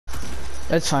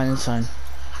It's fine, it's fine.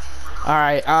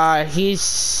 Alright,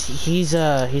 he's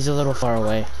a little far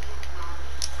away.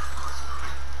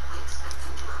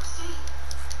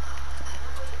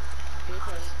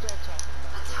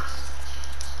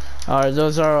 Alright,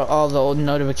 those are all the old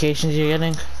notifications you're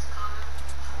getting?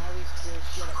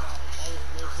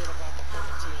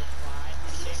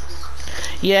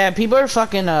 Yeah, people are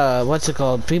fucking, what's it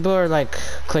called? People are, like,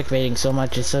 clickbaiting so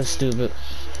much, it's so stupid.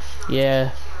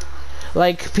 Yeah.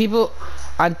 Like, people,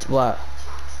 what?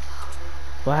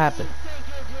 What happened?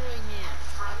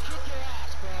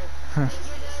 Huh.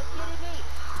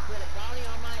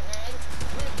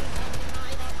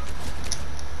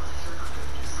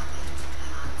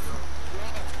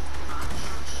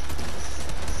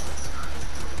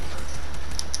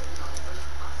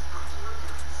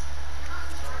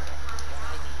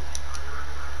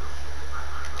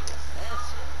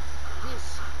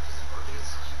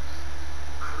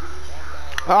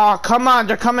 Oh, come on,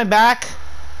 they're coming back.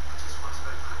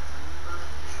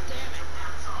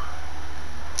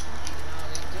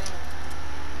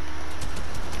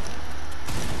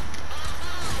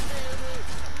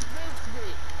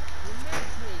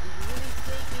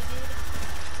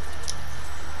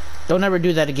 Don't ever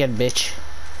do that again, bitch.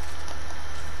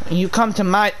 When you come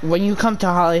to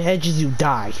Holly Hedges, you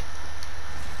die.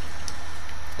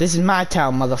 This is my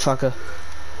town, motherfucker.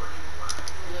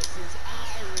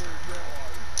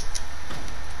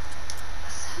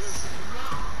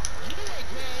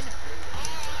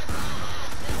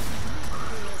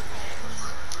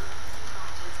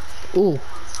 Ooh,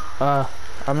 I'm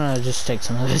gonna just take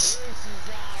some of this.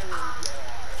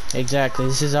 Exactly,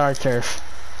 this is our turf.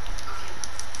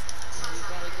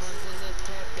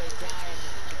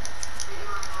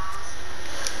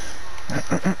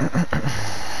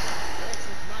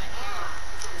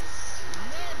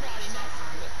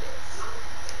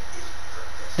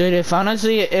 Dude, if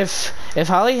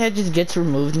Holly Hedges gets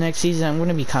removed next season, I'm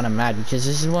gonna be kind of mad because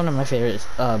this is one of my favorite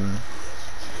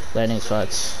landing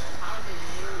spots.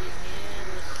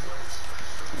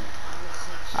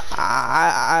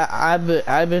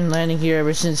 I've been landing here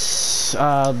ever since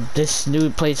this new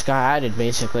place got added,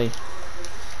 basically.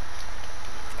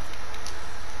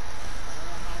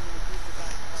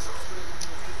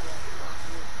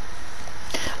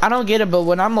 I don't get it, but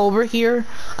when I'm over here,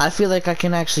 I feel like I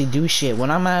can actually do shit.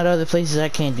 When I'm at other places, I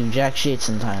can't do jack shit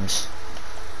sometimes.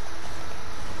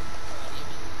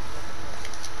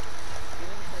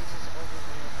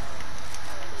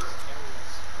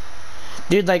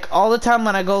 Dude, like, all the time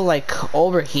when I go, like,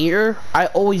 over here, I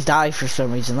always die for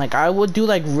some reason. Like, I would do,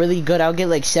 like, really good. I'll get,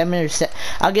 like, 7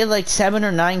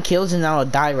 or 9 kills, and then I'll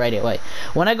die right away.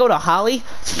 When I go to Holly,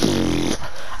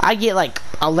 I get, like,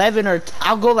 11 or...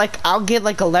 I'll get,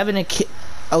 like, 11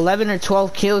 or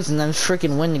 12 kills, and then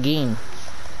freaking win the game.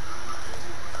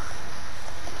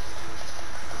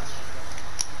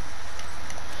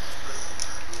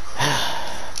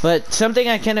 But something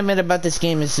I can admit about this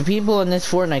game is the people in this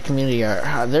Fortnite community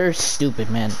they're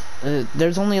stupid, man.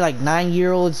 There's only like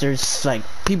 9-year-olds. There's like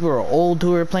people who are old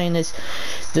who are playing this.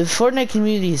 The Fortnite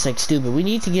community is like stupid. We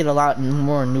need to get a lot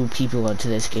more new people into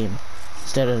this game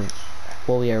instead of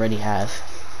what we already have.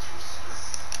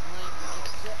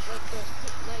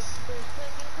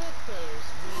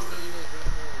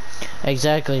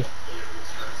 Exactly.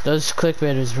 Those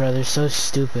clickbaiters, bro, they're so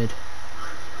stupid.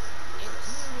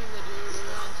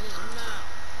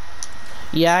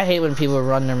 Yeah, I hate when people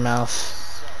run their mouth.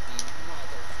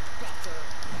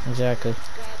 Exactly.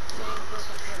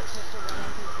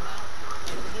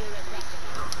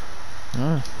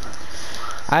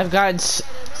 I've gotten...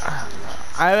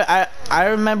 I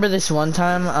remember this one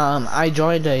time, I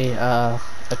joined a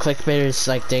clickbaiter's,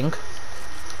 like, thing.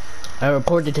 I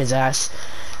reported his ass,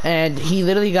 and he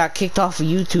literally got kicked off of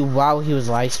YouTube while he was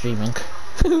live streaming.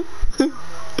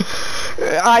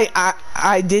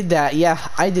 I did that, yeah,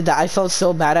 I did that. I felt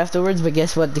so bad afterwards, but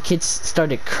guess what? The kids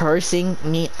started cursing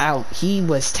me out. He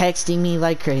was texting me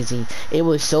like crazy. It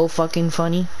was so fucking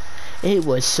funny. It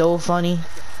was so funny.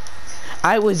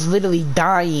 I was literally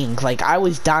dying. Like, I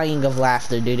was dying of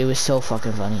laughter, dude. It was so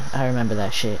fucking funny. I remember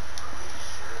that shit.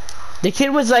 The kid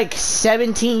was like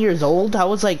 17 years old. I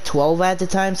was like 12 at the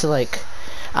time, so like...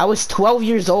 I was 12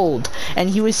 years old, and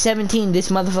he was 17. This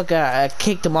motherfucker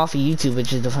kicked him off of YouTube,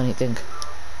 which is the funny thing.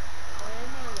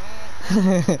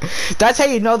 That's how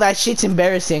you know that shit's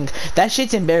embarrassing. That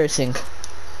shit's embarrassing.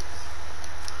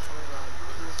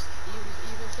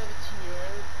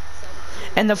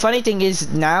 And the funny thing is,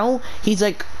 now, he's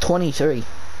like 23.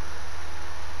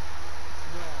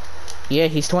 Yeah,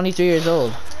 he's 23 years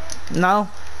old. No,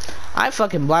 I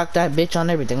fucking blocked that bitch on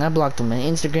everything. I blocked him on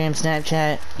Instagram,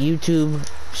 Snapchat, YouTube,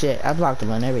 Shit, I blocked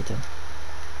him on everything.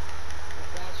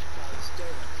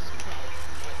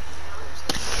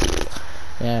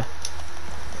 Yeah.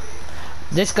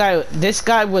 This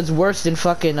guy was worse than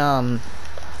fucking,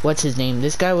 what's his name?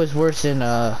 This guy was worse than,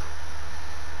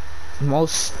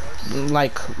 most,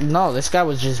 like, no, this guy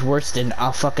was just worse than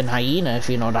a fucking hyena, if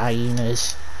you know what a hyena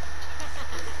is.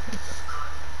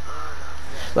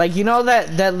 Like, you know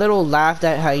that little laugh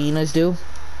that hyenas do?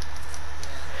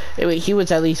 He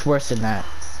was at least worse than that.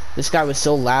 This guy was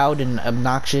so loud and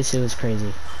obnoxious, it was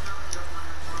crazy.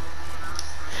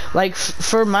 Like,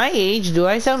 for my age, do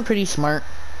I sound pretty smart?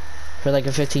 For like a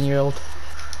 15-year-old?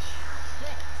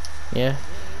 Yeah?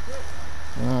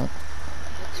 Well.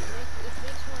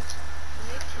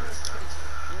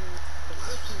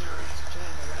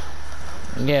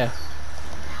 Yeah.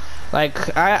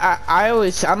 Like, I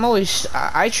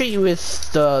treat you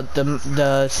with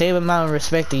the same amount of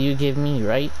respect that you give me,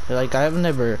 right? Like, I've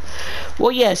never,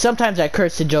 well, yeah, sometimes I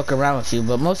curse to joke around with you,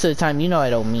 but most of the time, you know I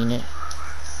don't mean it.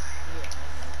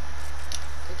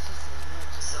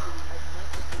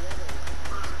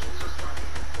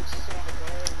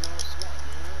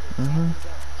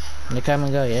 They come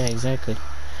and go, yeah, exactly.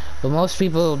 But most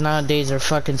people nowadays are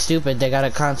fucking stupid. They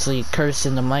gotta constantly curse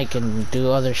in the mic and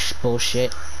do other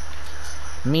bullshit.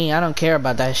 Me, I don't care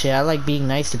about that shit. I like being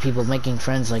nice to people, making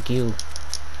friends like you.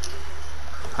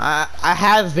 I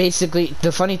have basically,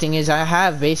 the funny thing is I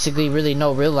have basically really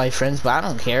no real life friends, but I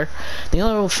don't care. The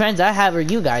only real friends I have are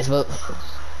you guys, but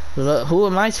who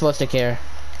am I supposed to care?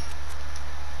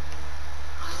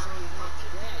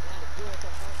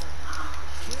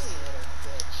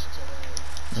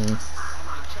 She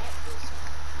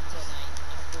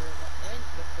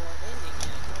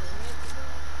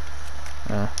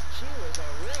was a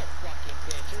real fucking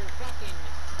bitch. Her fucking,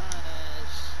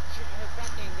 her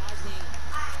fucking lightning,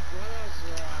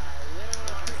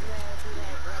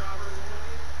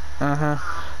 Uh-huh.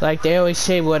 Like they always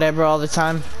say whatever all the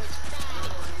time.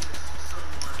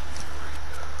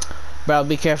 Bro,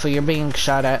 be careful, you're being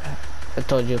shot at. I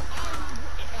told you.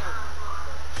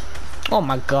 Oh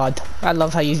my god. I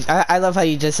love how I love how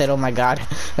you just said oh my god.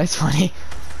 That's funny.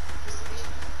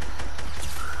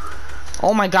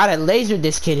 Oh my god, I lasered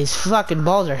this kid. His fucking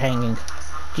balls are hanging.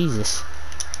 Jesus.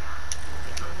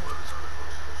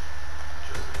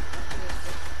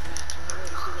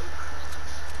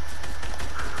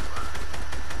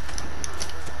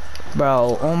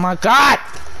 Bro, oh my god!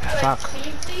 Fuck.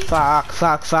 Fuck,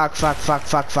 fuck, fuck, fuck, fuck,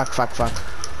 fuck, fuck, fuck, fuck.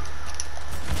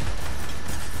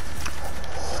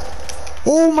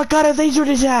 Oh my god, I lasered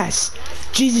his ass!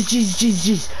 Jesus, Jesus, Jesus,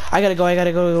 Jesus. I gotta go, I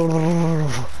gotta go.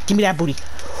 Give me that booty.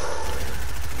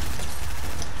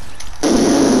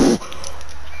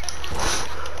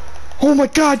 Oh my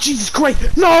god, Jesus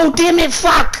Christ! No, damn it,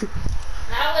 fuck!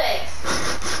 Alex!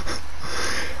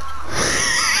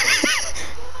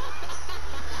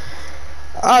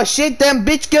 Oh shit, damn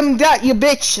bitch, come got you,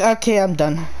 bitch. Okay, I'm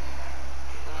done.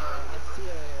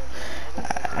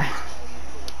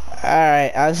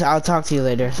 Alright, I'll talk to you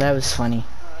later. That was funny.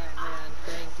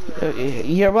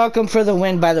 You're welcome for the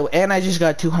win, by the way. And I just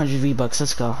got 200 V-Bucks.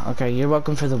 Let's go. Okay, you're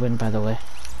welcome for the win, by the way.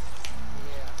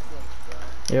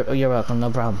 You're welcome,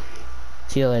 no problem.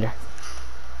 See you later.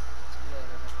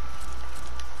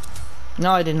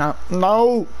 No, I did not.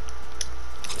 No!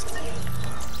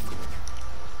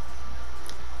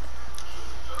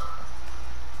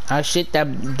 Ah shit, that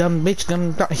dumb bitch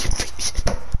gonna die.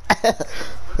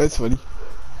 That's funny.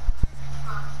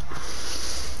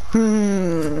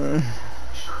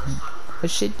 Oh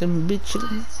shit, them bitch,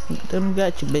 them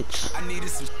got you, bitch. I needed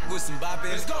some with some bop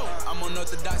in. Let's go. I'm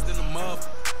unorthodox than a muff.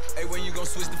 Hey, when you gon'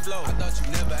 switch the flow? I thought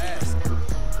you never asked.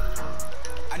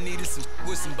 I needed some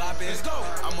with some bop in. Let's go.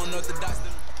 I'm unorthodox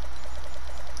than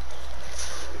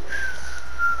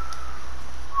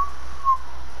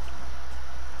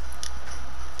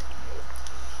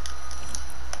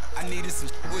I needed some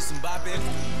with some bop in.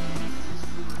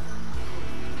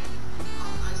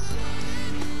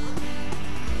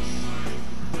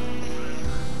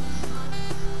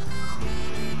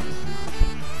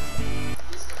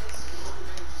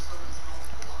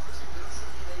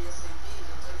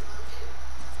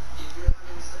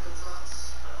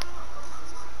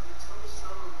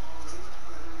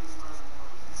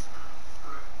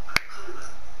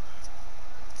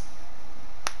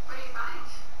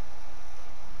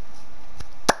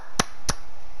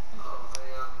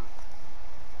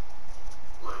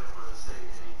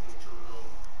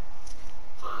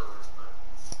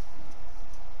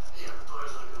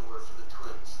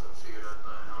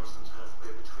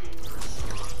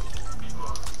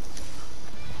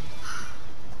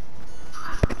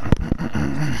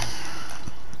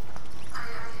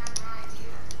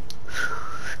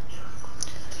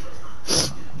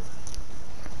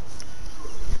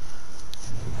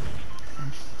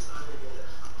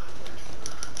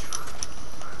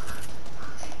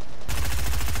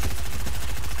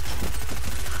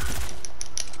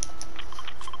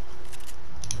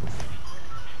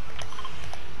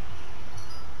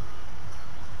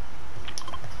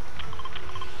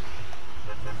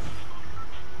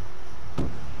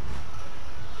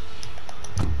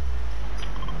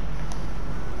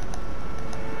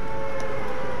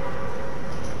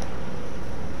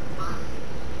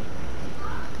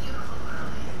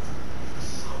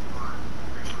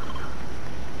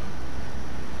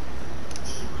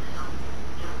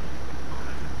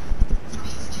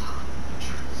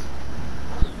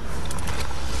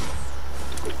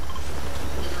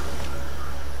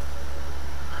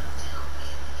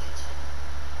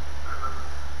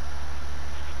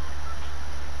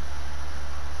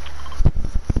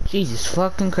 Jesus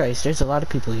fucking Christ, there's a lot of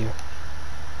people here.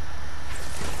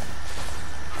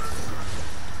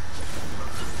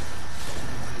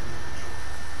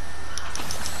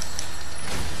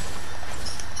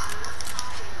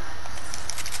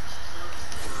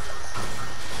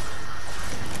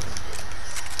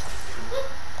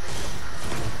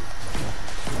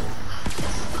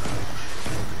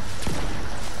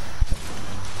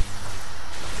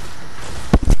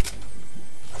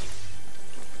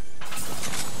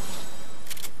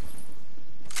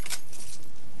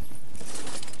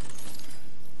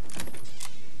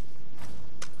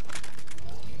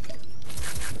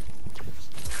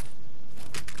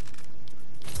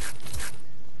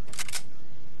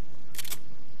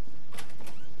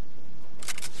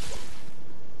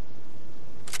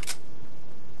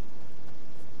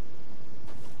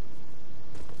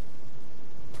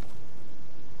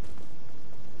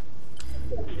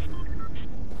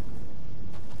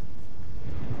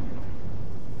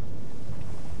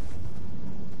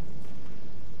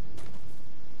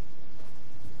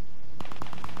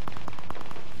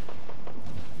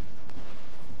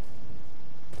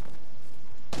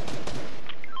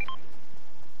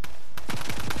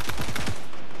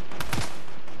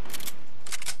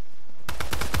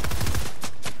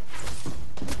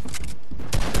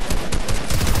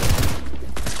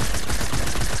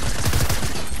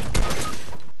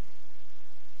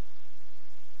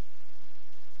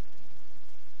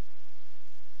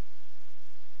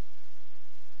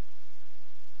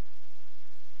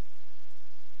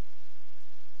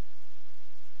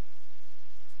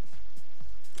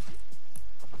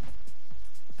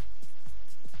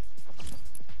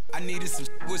 I needed some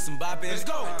with some bop in. Let's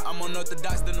go. I'm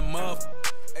unorthodox than a muff.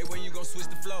 Hey, when you gon' switch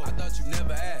the flow? I thought you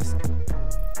never asked.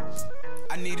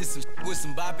 I needed some with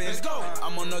some bop in. Let's go.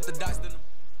 I'm unorthodox than a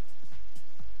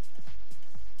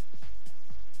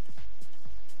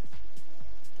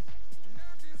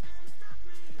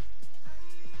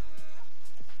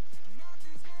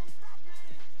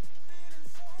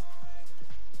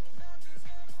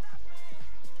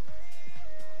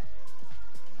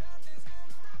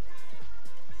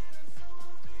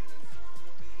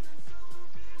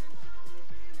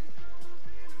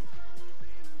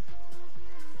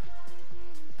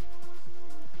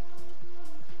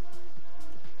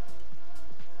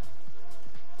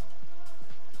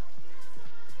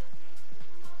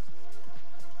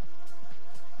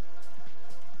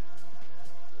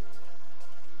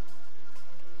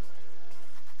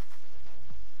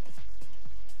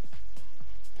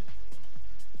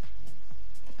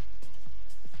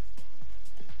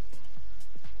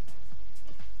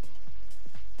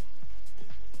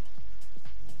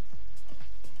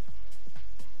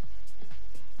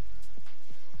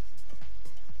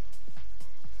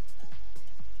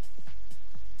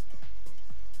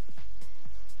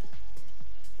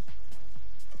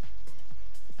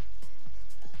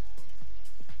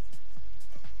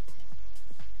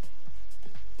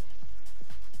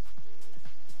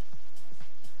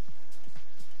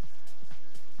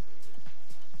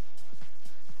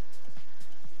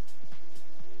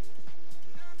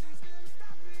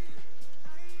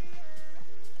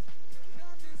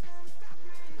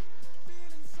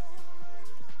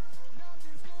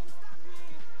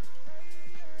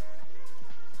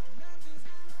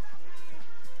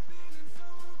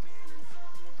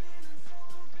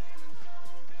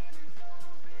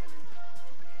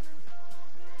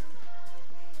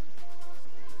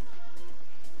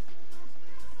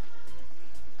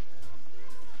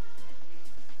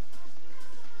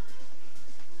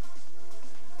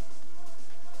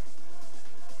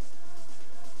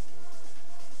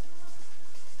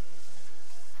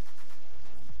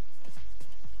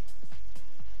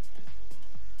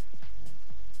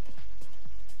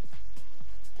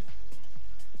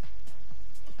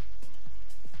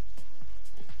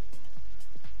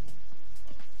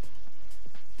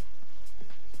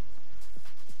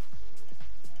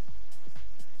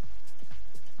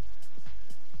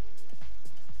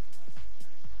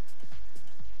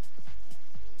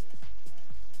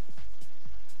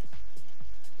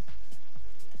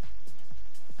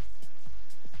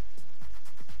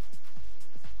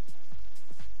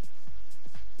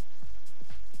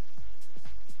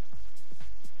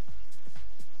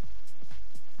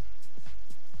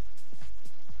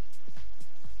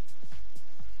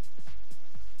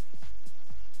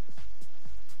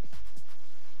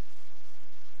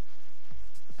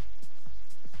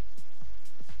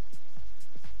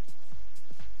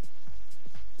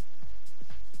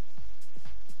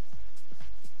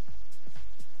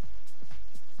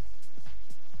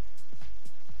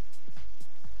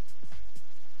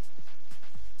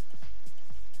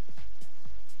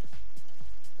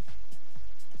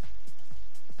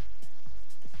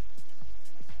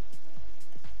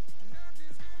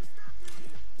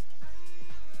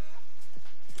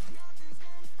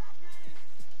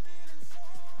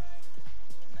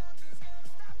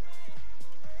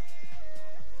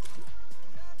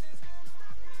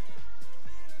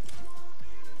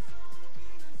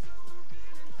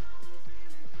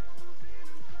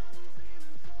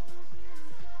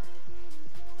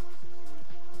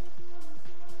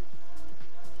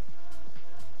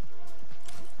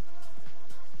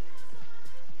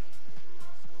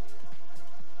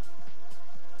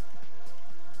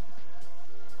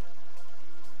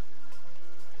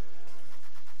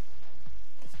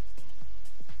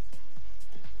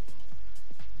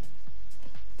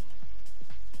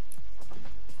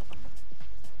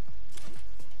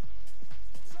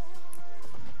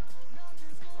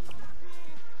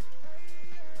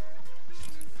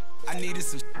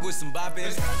needed some with some bop in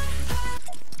it.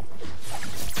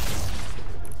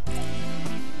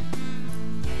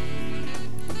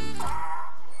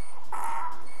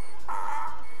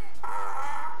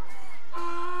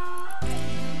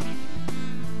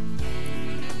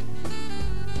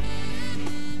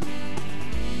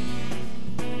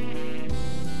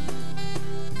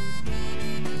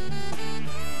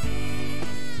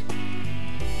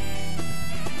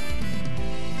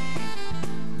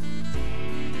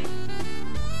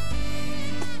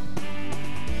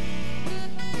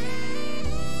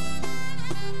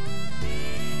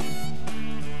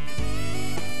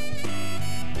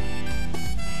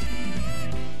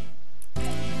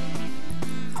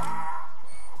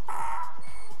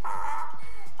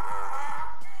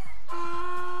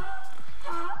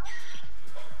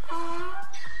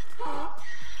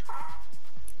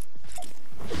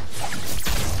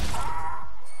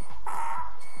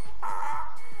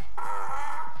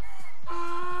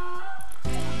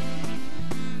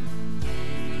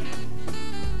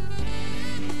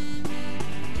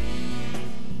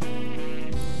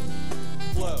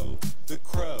 Flow, the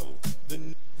crow, the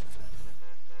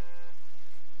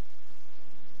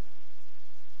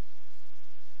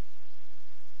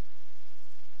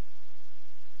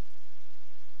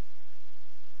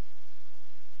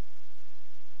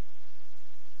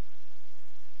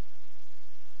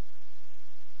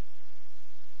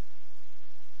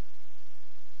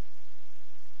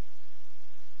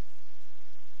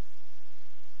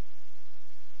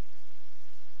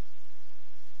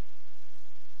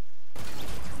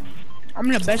I'm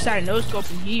in the best side of no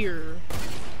scope in here.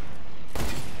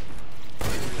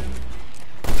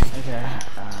 Okay.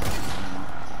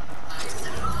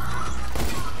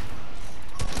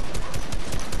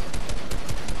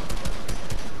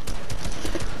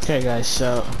 Okay, guys.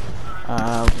 So,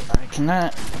 I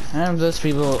cannot have those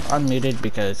people unmuted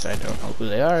because I don't know who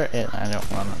they are and I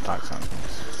don't want to talk to them.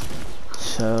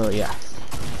 So yeah.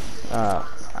 I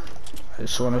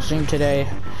just want to stream today.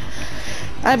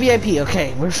 I VIP.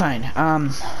 Okay, we're fine.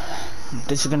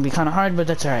 This is gonna be kind of hard, but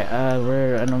that's alright. I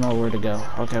don't know where to go.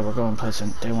 Okay, we're going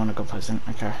Pleasant. They want to go Pleasant.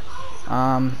 Okay.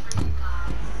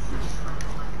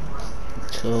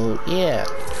 So yeah.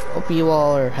 Hope you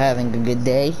all are having a good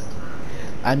day.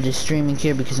 I'm just streaming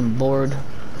here because I'm bored,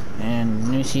 and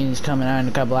new season's coming out in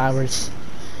a couple hours.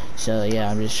 So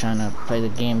yeah, I'm just trying to play the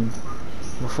game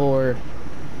before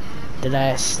the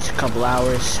last couple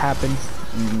hours happen.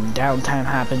 Downtime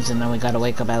happens, and then we gotta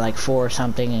wake up at like 4 or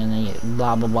something, and then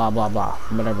blah blah blah blah blah,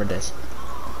 whatever it is.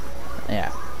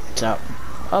 Yeah, so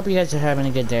hope you guys are having a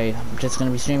good day. I'm just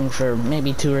gonna be streaming for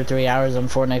maybe 2 or 3 hours on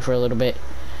Fortnite for a little bit.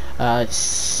 I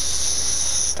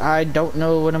don't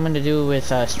know what I'm gonna do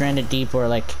with Stranded Deep or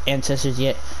like Ancestors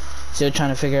yet. Still trying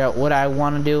to figure out what I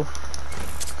want to do.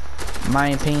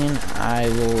 My opinion, I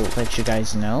will let you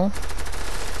guys know.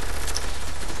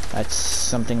 That's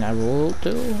something I will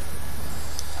do.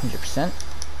 100%.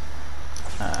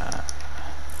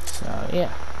 So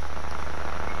yeah.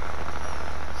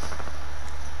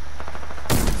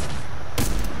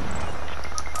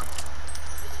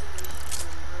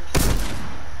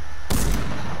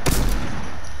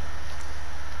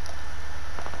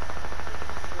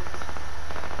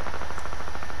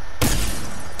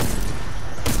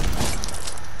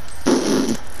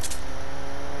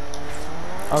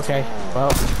 Okay,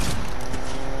 well.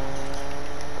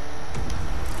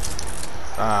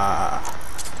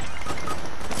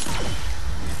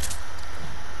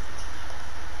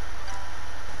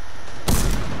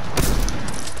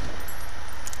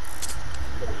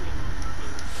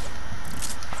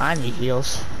 I need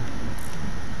heals.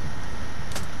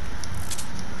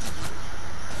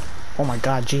 Oh my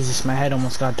god, Jesus, my head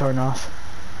almost got torn off.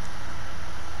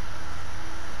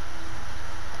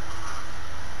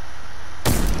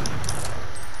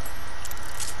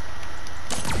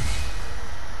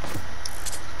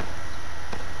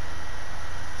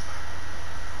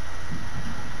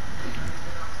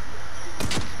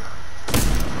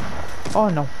 Oh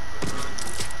no.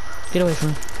 Get away from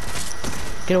me.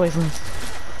 Get away from me.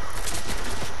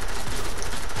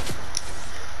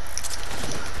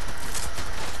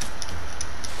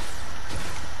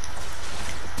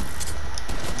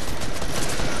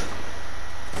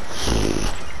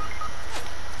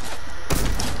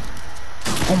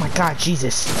 Oh my god,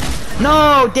 Jesus.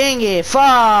 No, dang it,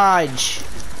 fudge.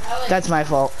 That's my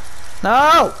fault.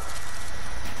 No!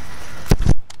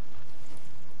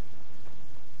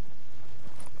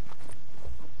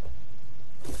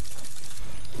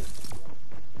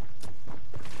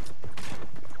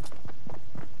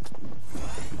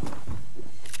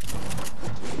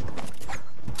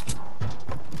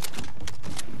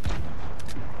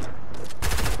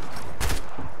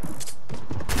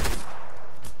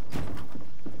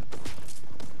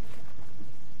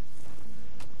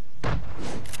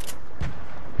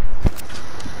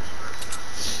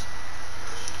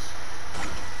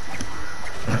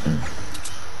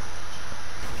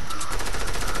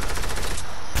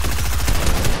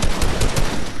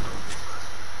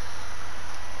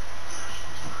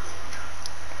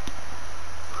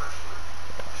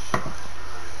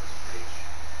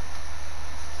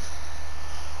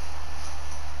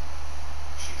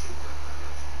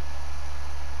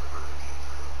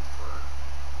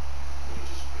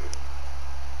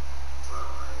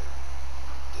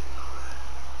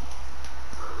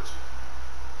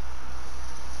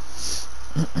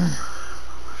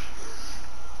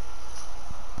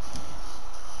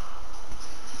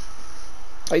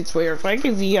 I swear, if I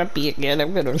get VIP again,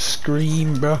 I'm gonna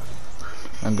scream, bro.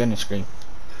 I'm gonna scream.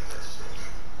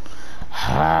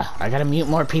 Ah, I gotta mute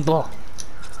more people.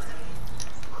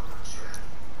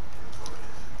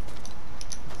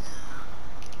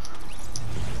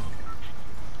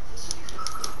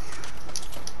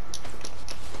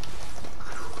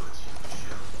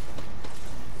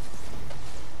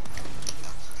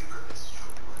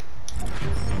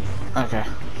 Okay.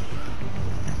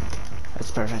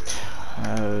 That's perfect.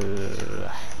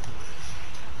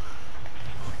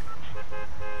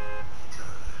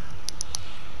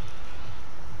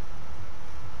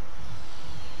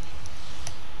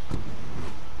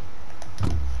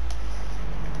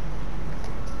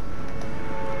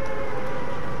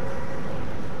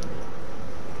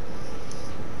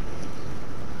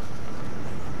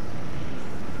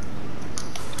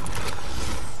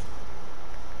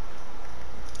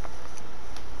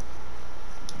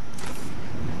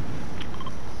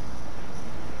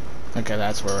 Okay,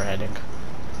 that's where we're heading.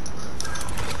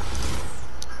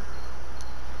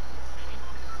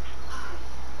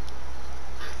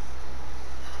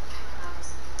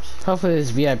 Hopefully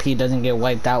this VIP doesn't get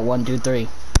wiped out 1, 2, 3.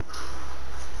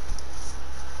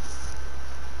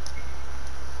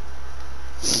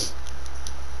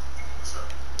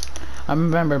 I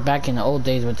remember back in the old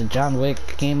days with the John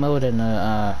Wick game mode and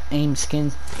the aim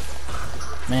skins.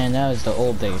 Man, that was the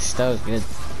old days. That was good.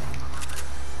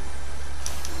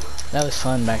 That was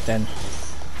fun back then.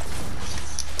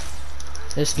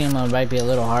 This game mode might be a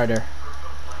little harder.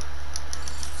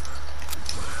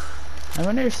 I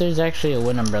wonder if there's actually a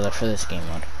win umbrella for this game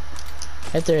mode.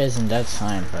 If there isn't, that's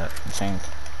fine, but I'm saying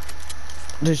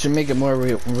they should make it more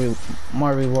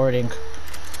more rewarding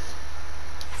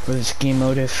for this game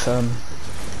mode if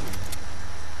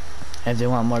they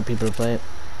want more people to play it.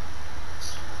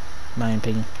 My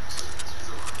opinion.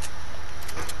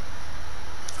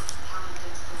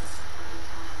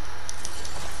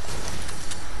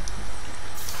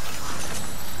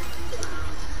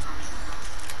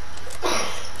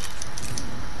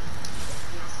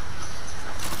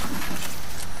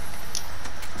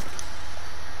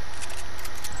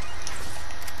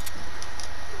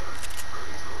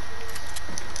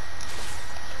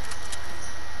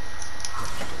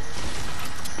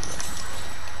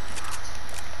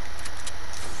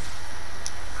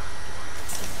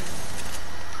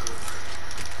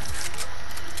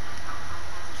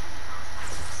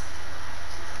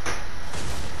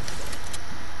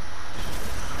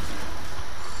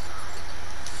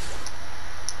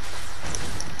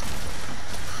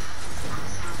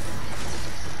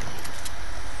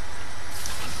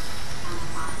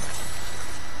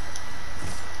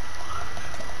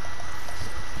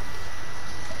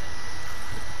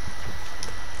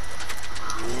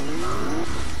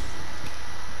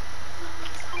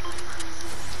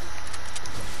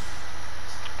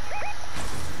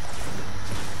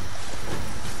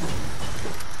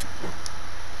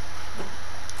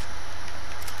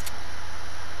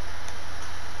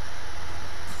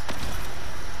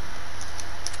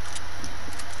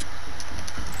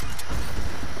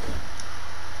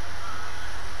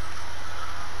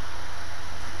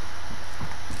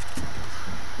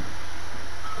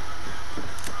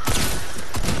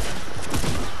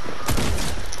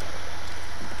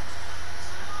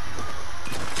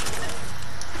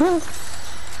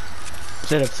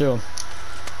 Straight up through him.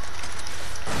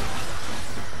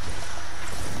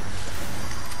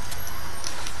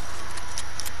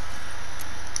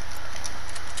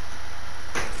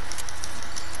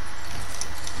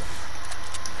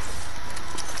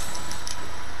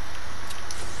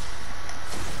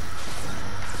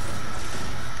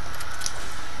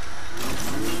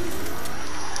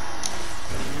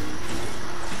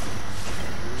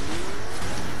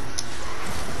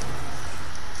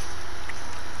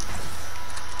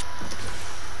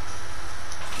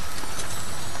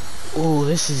 Oh,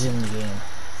 this is in the game.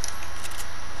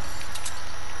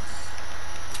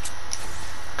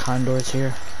 Condor's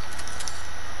here.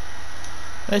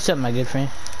 What's up, my good friend?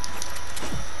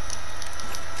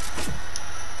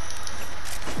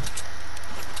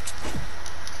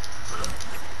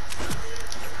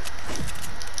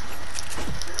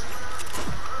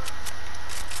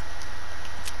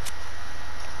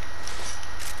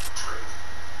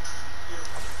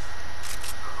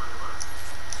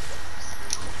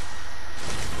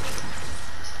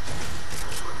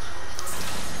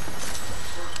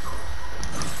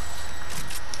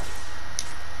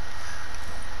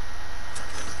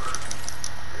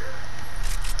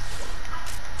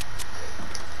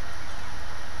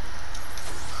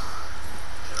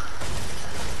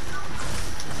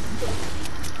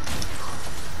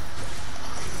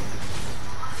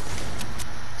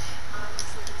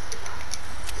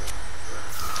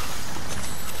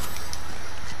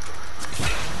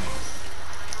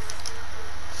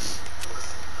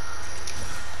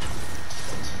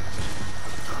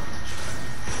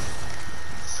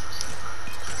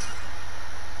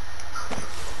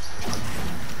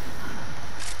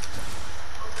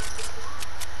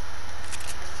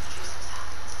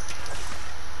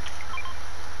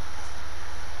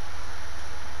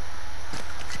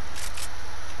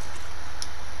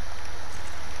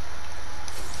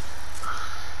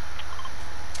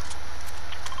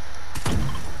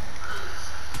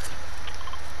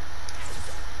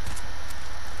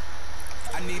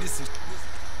 I needed some.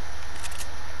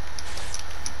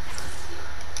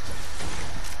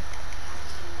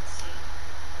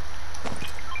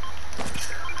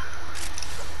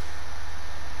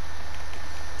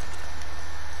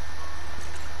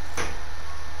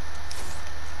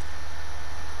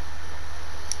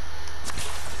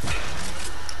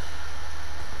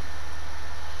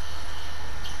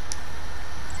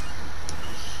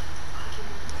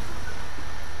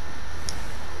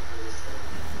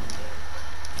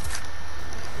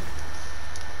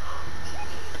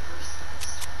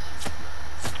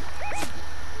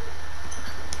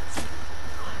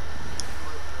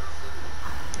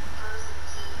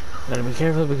 Gotta be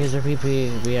careful because our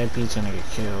VIP's gonna get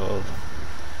killed.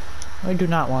 I do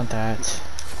not want that.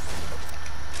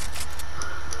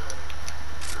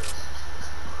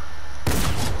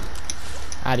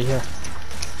 Out of here.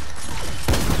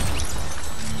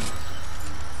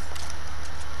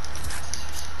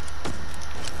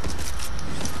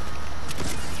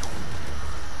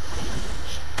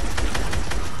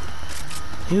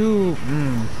 You,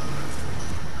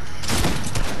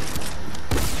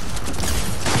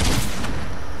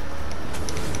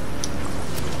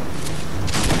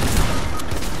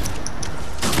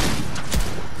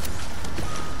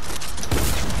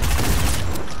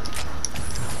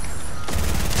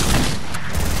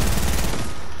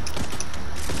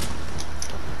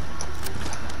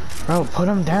 Bro, put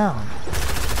him down.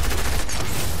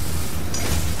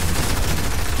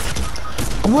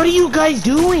 What are you guys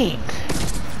doing?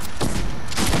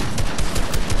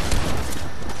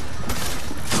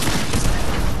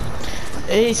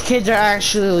 These kids are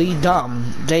actually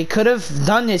dumb. They could have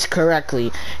done this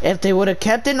correctly. If they would have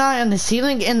kept an eye on the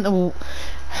ceiling and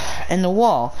the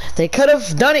wall, they could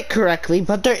have done it correctly,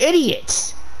 but they're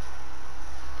idiots.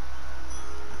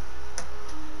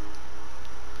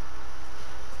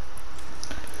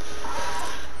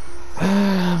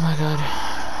 Oh my god.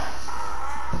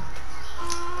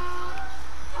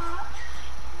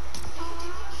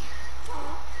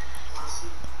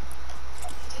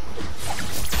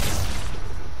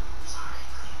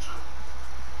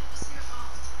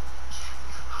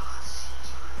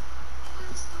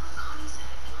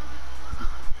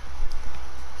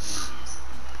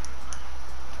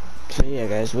 So yeah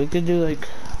guys, we could do like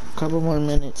a couple more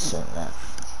minutes and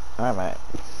I might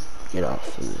get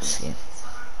off of this game.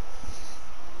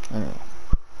 Anyway.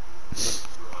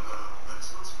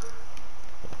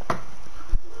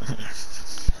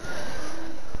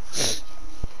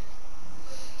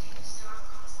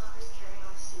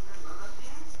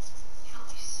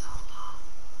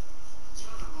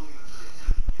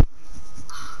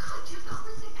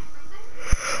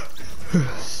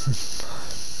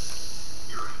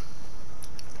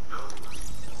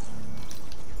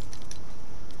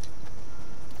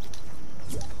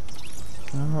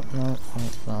 No.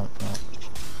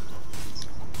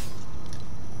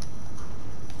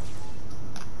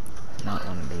 Not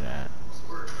want to do that.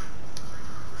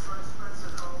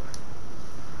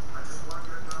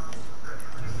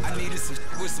 I needed some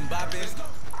with some bopping.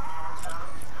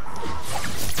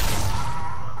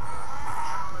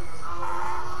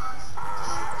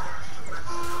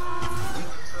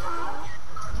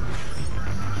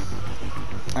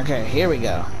 Okay, here we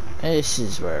go. This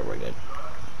is where we're good.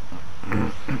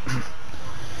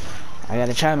 I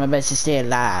gotta try my best to stay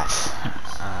alive.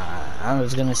 I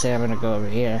was gonna say I'm gonna go over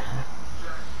here,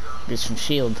 get some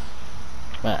shield,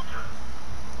 but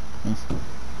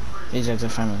these guys are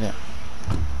fine with it.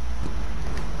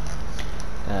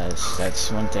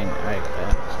 That's one thing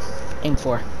I aim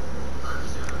for.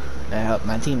 To help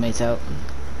my teammates out.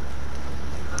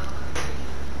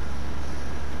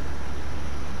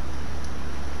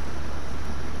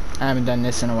 I haven't done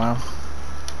this in a while.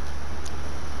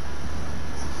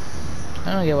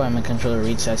 I don't get why my controller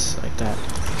resets like that.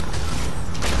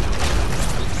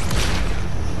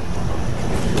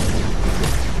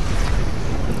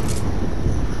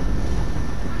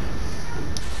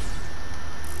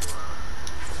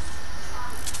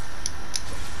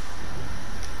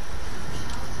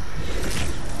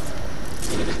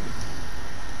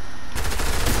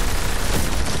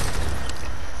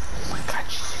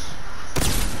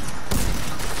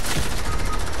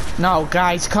 No,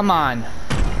 guys, come on.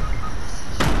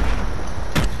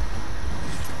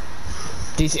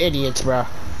 These idiots, bro.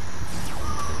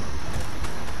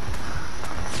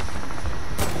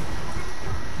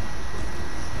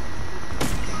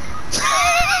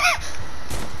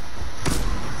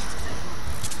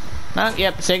 Oh,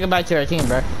 yep, say goodbye to our team,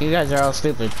 bro. You guys are all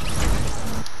stupid.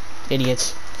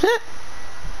 Idiots.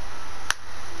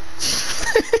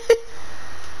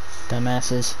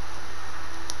 Dumbasses.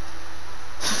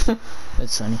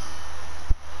 That's funny.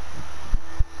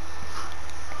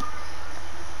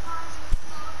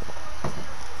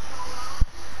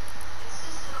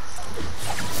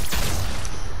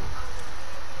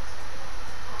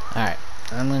 Alright,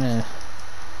 I'm gonna...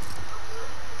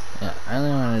 Yeah, I really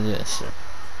wanna do this.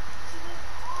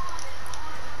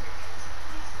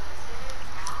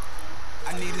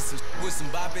 I needed some with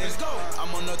some bop in. Let's go. I'm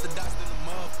unorthodox than a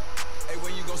mug. Hey,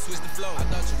 when you gon' switch the flow? I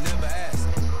thought you never asked.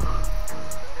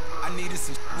 I needed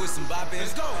some with some bop in.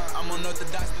 Let's go. I'm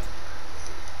unorthodox than...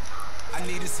 I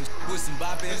needed some with some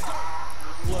bop in.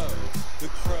 Flow, the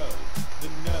crow, the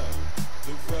no,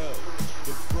 the road,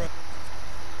 the bro.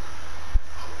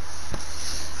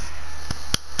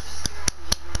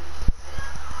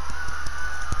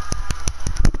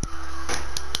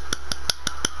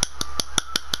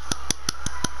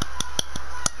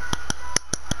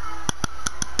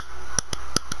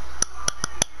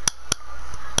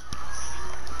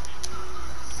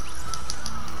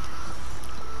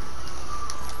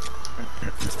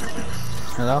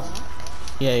 Hello?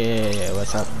 Yeah,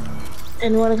 what's up?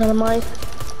 Anyone got a mic?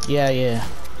 Yeah.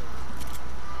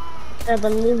 I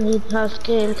believe he passed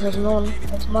game because no one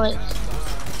has mics.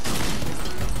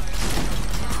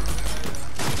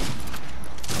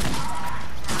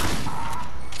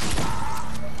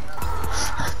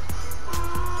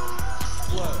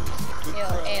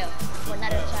 Ew, we're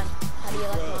not a champ. How do you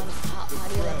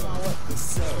like my work?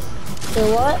 Say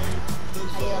what? How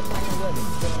do you like my work?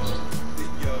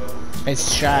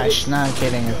 It's trash. No, I'm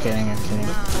kidding. Wait,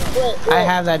 I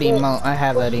have that emote.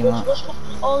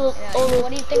 What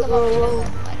do you think about it?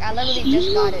 Like, I literally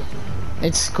just got it.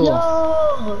 It's cool.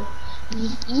 Yo!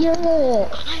 Yeah!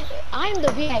 I'm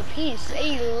the VIP.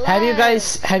 Say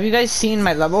less. Have you guys seen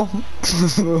my level?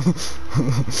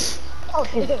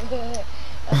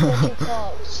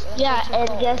 Yeah, and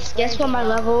guess what my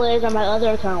level is on my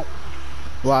other account?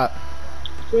 What?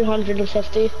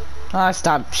 350. Ah,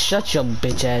 stop. Shut your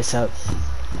bitch ass up.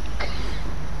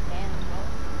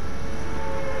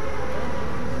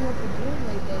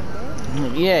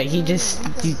 Yeah, he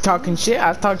talking shit.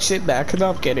 I talk shit back. No,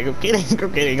 I'm kidding.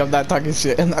 I'm not talking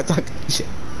shit. I'm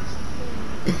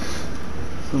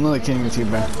only kidding with you,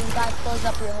 bro. This guy closed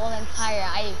up your whole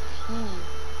entire IP.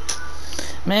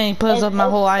 Man, he pulls up my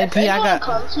whole IP. I got.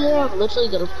 I'm literally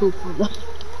gonna poop on them.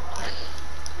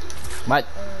 What?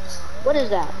 What is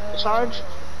that? Charge?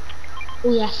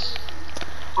 Oh, yes.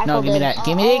 No, give me that.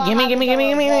 Give me. No, give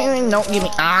me.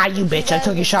 Ah, you bitch. I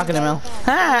took your shotgun ammo.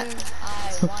 Ha!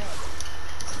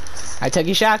 I took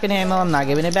your shotgun ammo. I'm not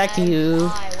giving it back to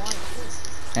you.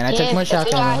 And I took more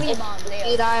shotgun ammo.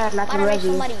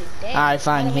 Alright,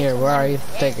 fine. Here, where are you?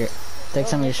 Take it. Take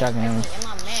some of your shotgun ammo.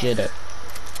 Shit it.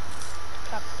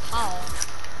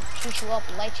 Shoot you up,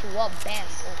 light you up, bam.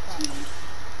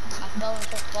 I fell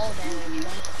into fall damage. You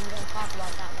don't talk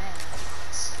about that, man.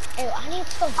 Hey, I need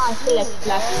some I feel like food,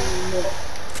 flashing in the middle.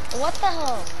 What the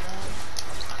hell, man?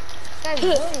 This guy's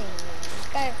bullying me. This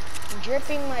guy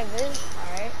dripping my viz.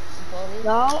 Alright, bully.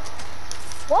 No.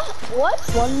 What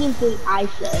one thing I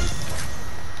said?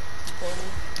 Bully.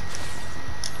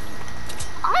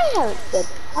 I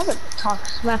haven't talked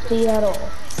smack to you at all.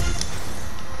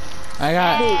 I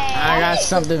got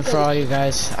something for all you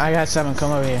guys. I got something.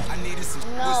 Come over here.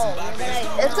 No,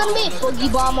 It's gonna be a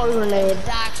boogie bomb or grenade.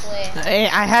 exactly. Hey,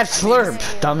 I had slurp,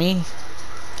 dummy.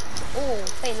 Ooh,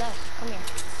 say less. Come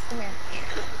here.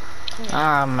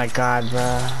 Oh my god,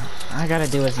 bro. I gotta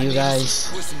do with you guys.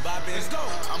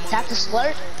 Tap the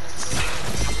slurp.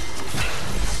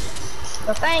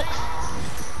 No thanks.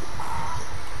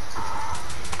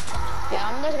 Yeah,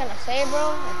 I'm just gonna say,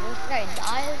 bro, if this guy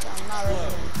dies, I'm not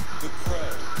really.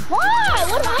 Why?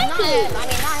 What did I Not do? him. I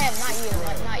mean, not you.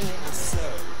 Like, not you.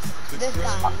 This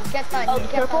guy. You get that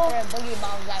purple? throwing boogie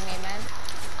bombs at me, man.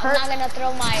 I'm not gonna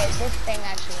throw this thing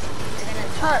at you. You're gonna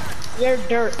Hurt. You're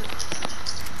dirt.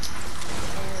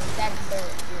 You're dead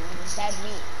dirt. You're dead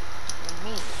meat. You're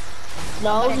meat.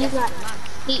 No, But he's not.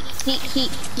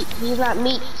 He's not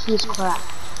meat. He's crap.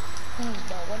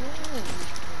 What do you mean?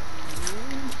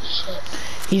 Shit.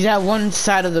 He's at one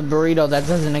side of the burrito that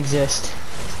doesn't exist.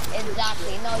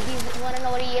 Exactly. No, you wanna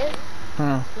know what he is?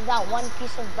 Huh. He's that one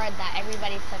piece of bread that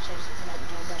everybody touches, but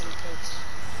nobody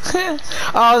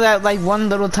takes. Oh, that like one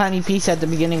little tiny piece at the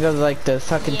beginning of like the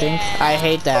fucking thing. I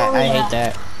hate that. I hate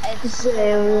that. It's so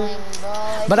annoying,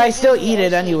 bro. But I still eat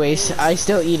it anyways. I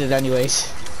still eat it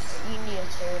anyways. You need a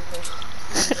therapist.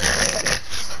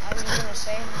 I was gonna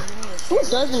say, you need a Who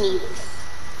therapist. doesn't eat it?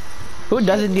 Who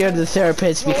doesn't need the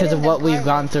therapist because of what we've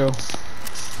gone through?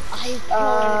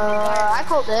 I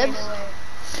called dibs.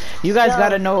 You guys No.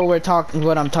 gotta know what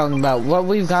I'm talking about. What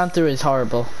we've gone through is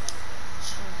horrible.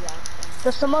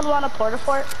 Does someone want a porta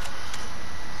fort?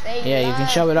 Say Yeah, you can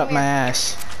less. shove it Come up my here.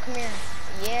 ass. Come here.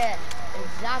 Yeah,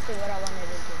 exactly what I wanted to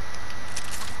do.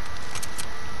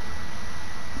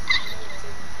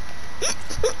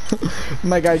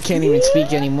 My guy can't even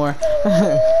speak anymore.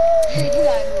 Exactly,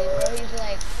 bro. He's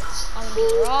like, I'm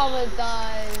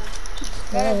traumatized.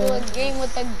 Gotta do a game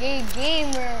with a gay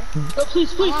gamer. No,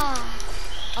 please, please. Ah,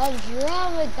 I'm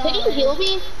traumatized. Can you heal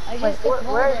me? I Wait, just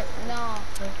where? it. No,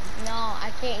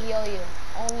 I can't heal you.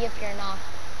 Only if you're not.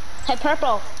 Hey,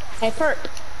 purple. Hey, perp.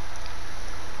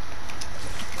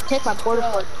 Take my porta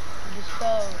fort.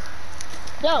 So,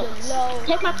 No, low,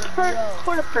 take my low.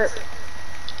 porta fort.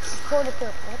 Porta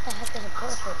fort. What the heck is a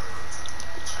porta fort?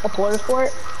 A porta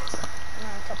fort? No,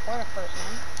 it's a porta fort,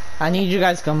 man. I need you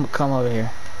guys to come over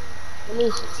here. Let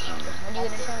me see. What are you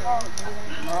gonna show me? What are you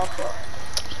gonna show me?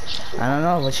 I don't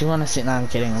know what you want to see. No, I'm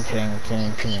kidding. That's a little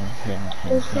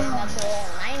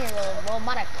 9-year-old, bro. I'm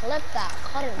about to clip that.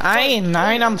 Cut it. I ain't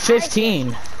 9. I'm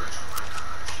 15.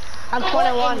 I'm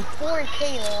 21.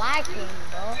 4K lacking,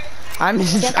 bro. I'm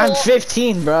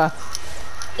 15, bro.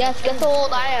 Yes, guess how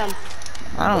old I am.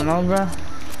 I don't know, bro.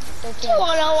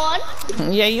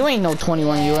 101. Yeah, you ain't no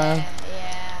 21, you are.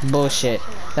 Yeah. Bullshit.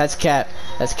 That's cap.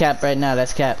 That's cap right now.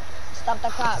 That's cap. Stop the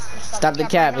cap. Stop the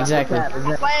cap. right now. Exactly.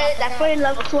 That's why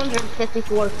level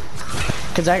 254.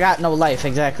 Cause I got no life.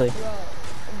 Exactly. Bro,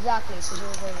 exactly. 'Cause you're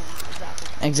waiting.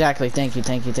 Exactly. Exactly. Thank you.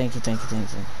 Thank you. Thank you. Thank you. Thank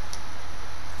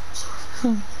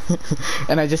you.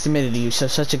 And I just admitted to you, so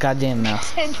such a goddamn mouth.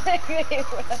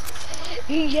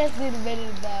 He just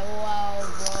admitted that. Wow,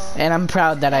 bro. And I'm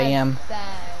proud that I am.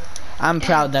 Sad. I'm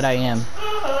proud that I am.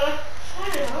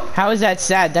 How is that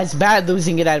sad? That's bad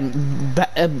losing it at.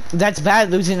 That's bad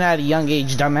losing it at a young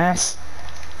age, dumbass.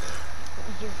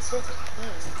 You're 15.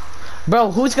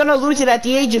 Bro, who's gonna lose it at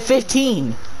the age of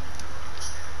 15?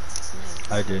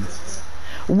 I did.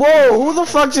 Whoa, who the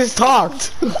fuck just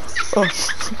talked?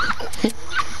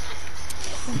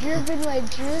 Dripping like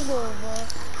drizzle, bro.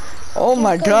 Oh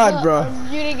my god, bro. I'm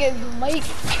muting his mic.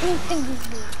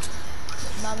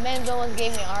 My man almost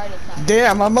gave me a heart attack.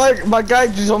 Damn, my guy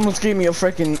just almost gave me a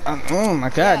freaking. Oh my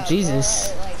god, Yeah, Jesus.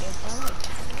 Bro, like, it sounds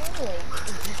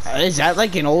like, Is that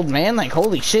like an old man? Like,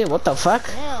 holy shit, what the fuck?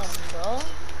 damn, bro.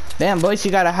 Damn, boys,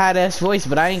 you got a hot ass voice,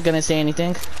 but I ain't gonna say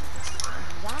anything.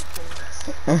 Exactly.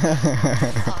 Oh,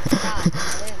 stop.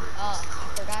 I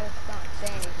forgot to stop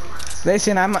saying anything.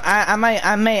 Listen, I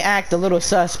may act a little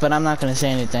sus, but I'm not gonna say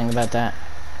anything about that.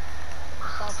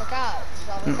 Stop the cap.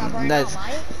 Stop the cap right That's now,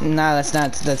 Mike. nah,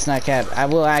 that's not cap. I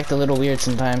will act a little weird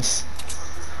sometimes.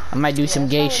 I might do some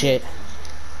that's gay how it shit.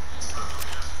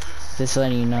 Just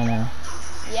letting you know now.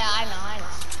 Yeah, I know.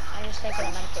 I'm just taking a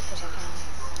medikit because I can.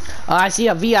 Oh, I see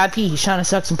a VIP. He's trying to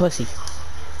suck some pussy.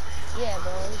 Yeah,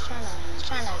 bro. He's trying to do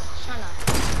something.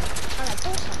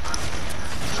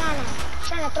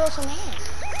 Trying to throw some hands.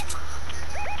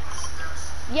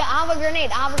 Yeah, I have a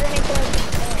grenade. For him.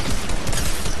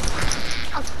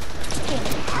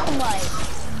 How much?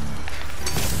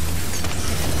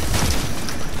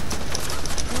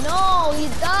 No, he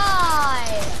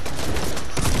died.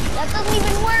 That doesn't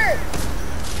even work.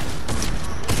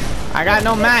 I got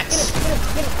no mats. Get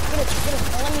it.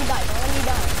 Don't let me die.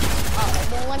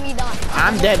 Don't let me die.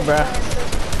 I'm dead, bro. I'm the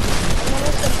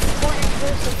most important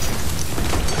person.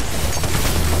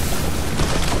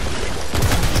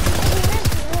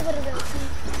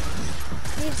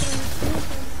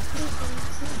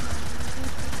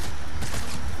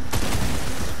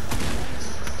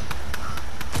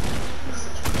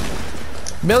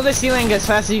 Build the ceiling as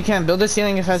fast as you can. Build the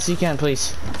ceiling as fast as you can,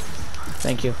 please.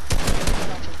 Thank you.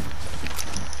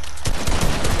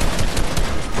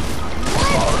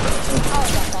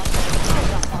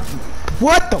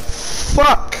 What the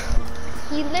fuck?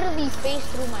 He literally faced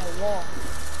through my wall.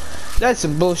 That's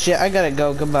some bullshit. I gotta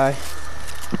go. Goodbye.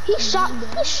 He shot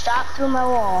through my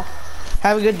wall.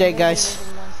 Have a good day, guys.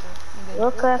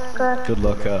 Okay. Good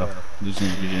luck, losing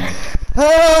the game.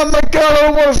 Oh my god, I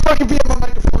don't want to fucking be on my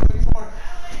microphone anymore.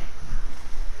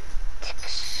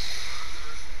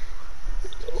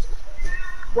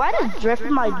 Why did drift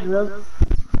my drill?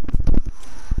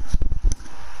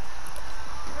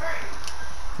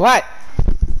 What?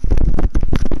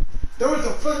 There was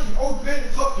a fucking old man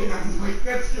talking at me like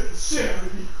that scared the shit out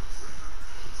of me.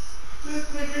 This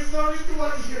nigga's not even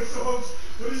 20 years old,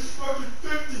 but he's fucking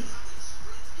 50.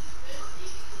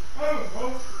 I don't know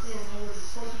what he's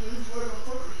fucking is, like a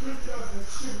fucking 50 out of that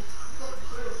shit. Fucking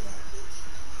terrifying.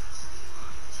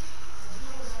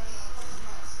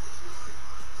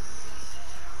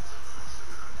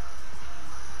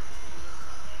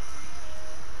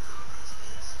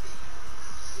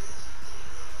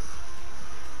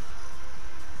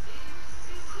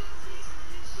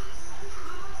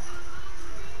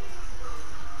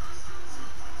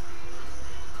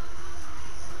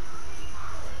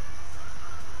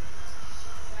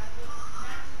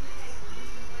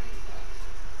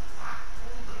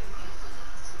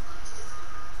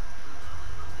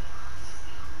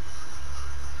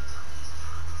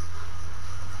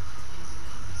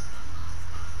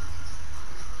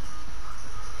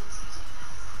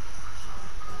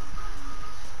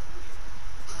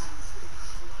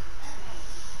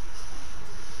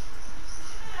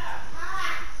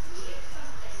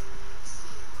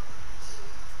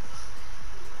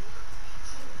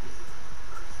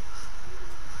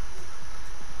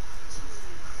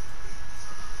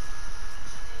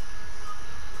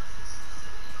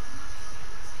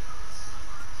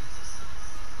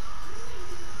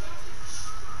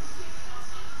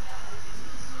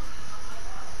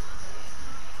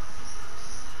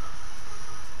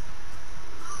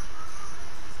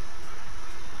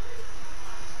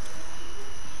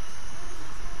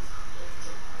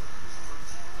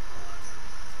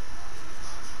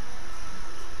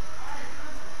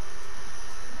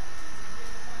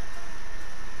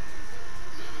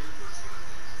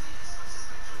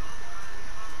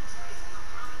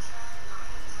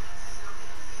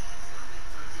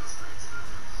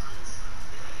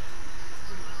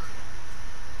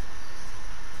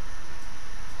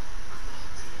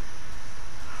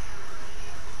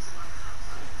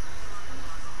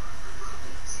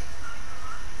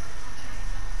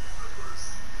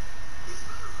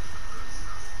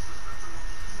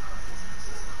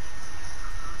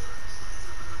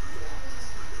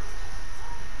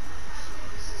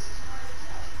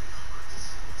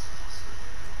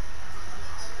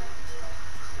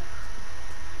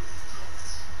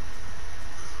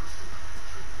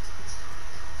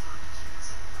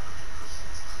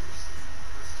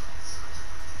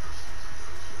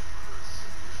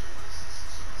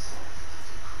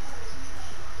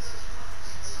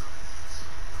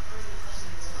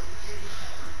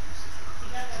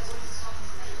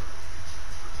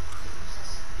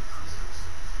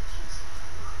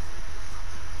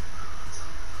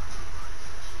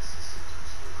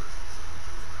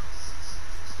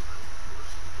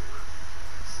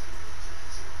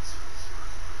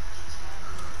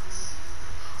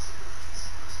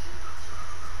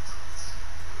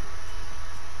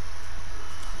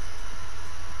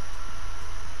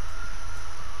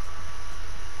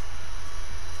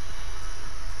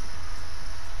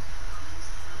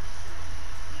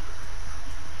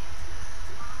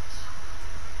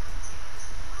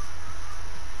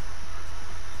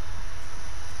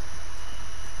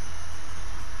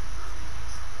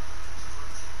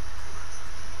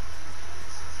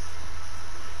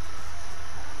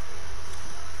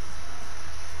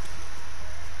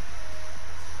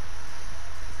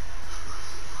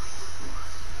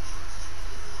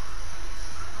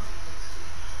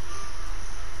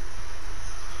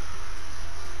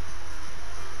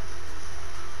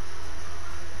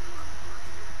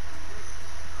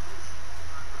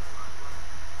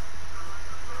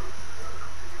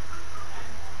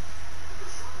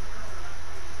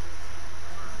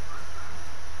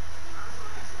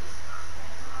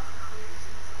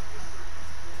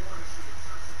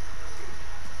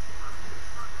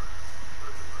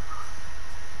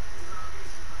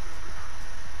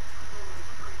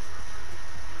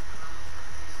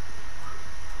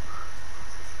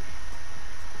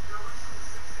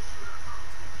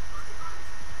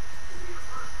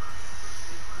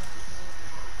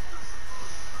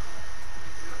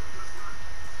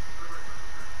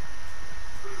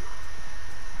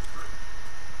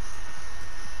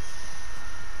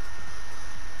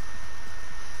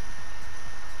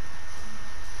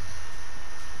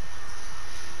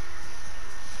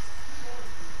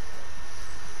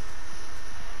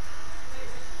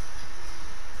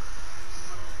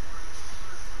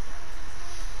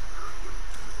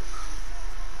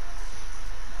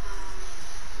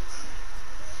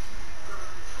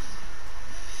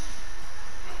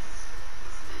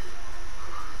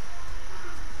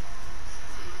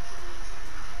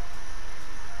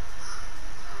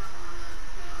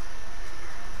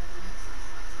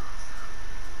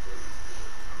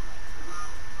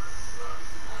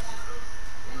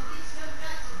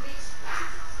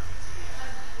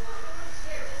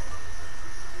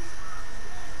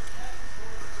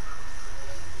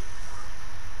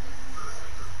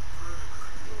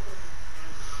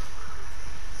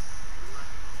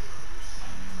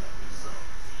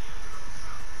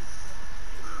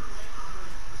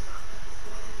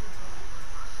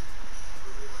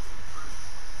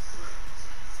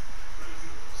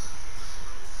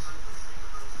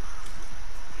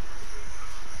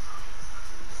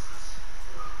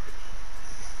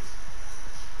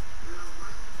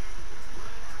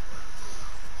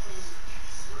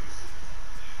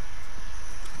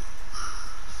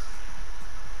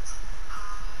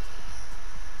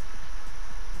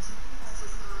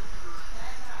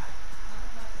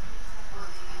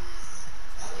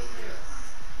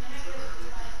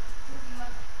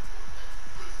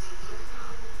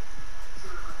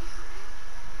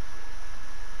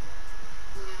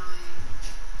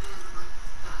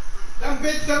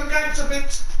 bitch, them gotcha,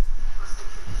 bitch.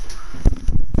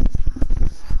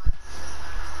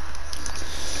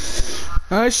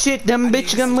 Oh shit, them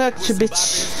bitch come back to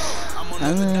bitch.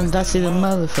 That's it,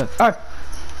 motherfucker. Oh.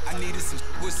 I needed some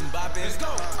with some bop in.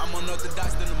 I'm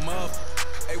unorthodox than a muff.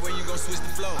 Hey, when you gon' switch the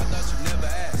flow? I thought you never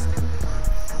asked.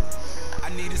 I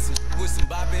needed some with some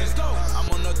bop in. I'm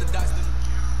unorthodox than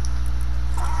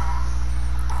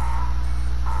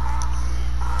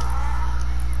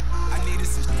I needed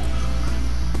some.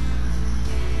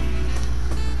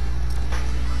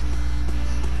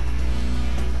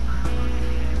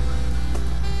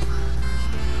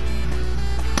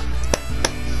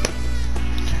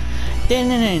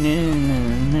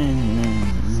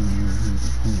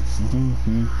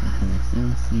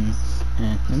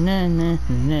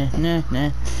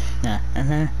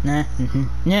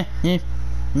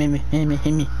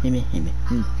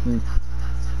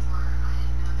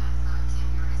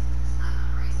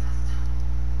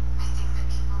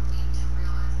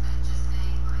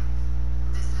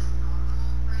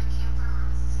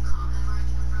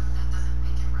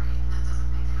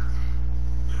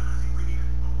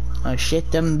 Oh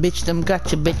shit, them bitch, them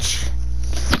gotcha, bitch.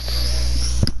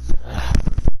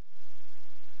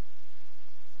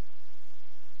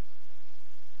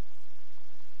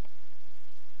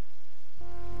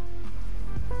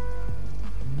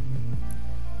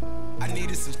 I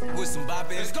needed some with some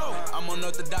bop in. Let's go. I'm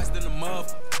unorthodox than a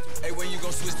muff. Hey, when you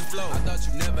gon' switch the flow? I thought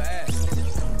you never asked.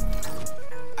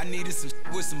 I needed some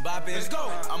with some bop in. Let's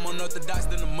go. I'm unorthodox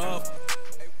than a muff.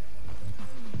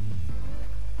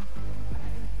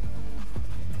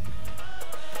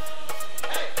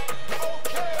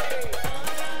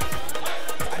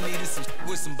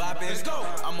 With some bop in. Let's go.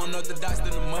 I'm unorthodox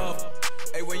than a muff.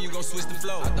 Hey, when you gon' switch the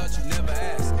flow? I thought you never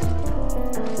asked.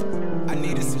 I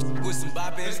needed some with some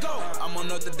bop in. Let's go. I'm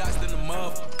unorthodox than a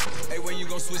muff. Hey, when you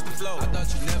gon' switch the flow? I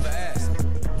thought you never asked.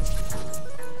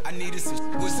 I needed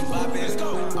some with some bop in. Let's go.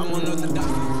 I'm unorthodox.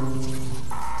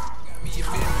 Got me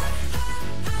a minute.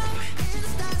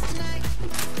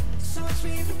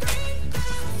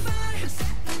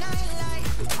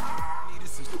 Needed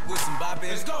some with some bop in.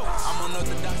 Let's go. I'm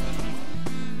unorthodox than a muff.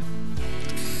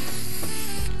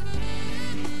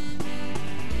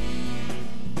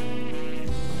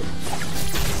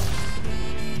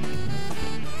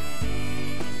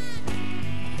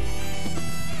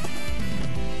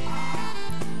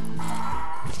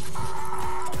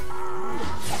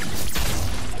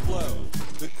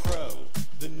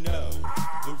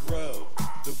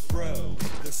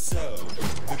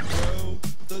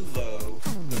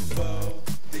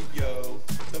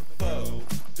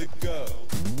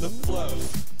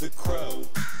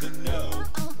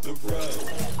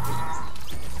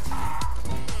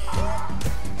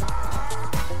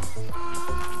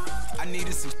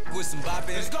 With some bop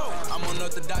in. Let's go. I'm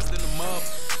unorthodox than a muff.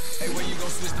 Hey, when you gon'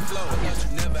 switch the flow? I thought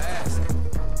you never asked.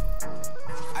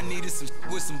 I needed some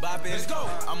with some bop in. Let's go.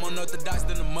 I'm unorthodox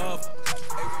than a muff.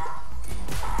 Hey,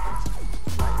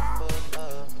 right foot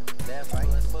up, left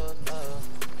foot up,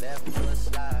 left foot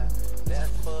slide,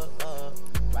 left foot up,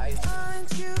 right.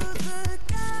 Aren't you the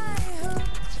guy who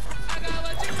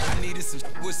I needed some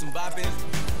with some bop in.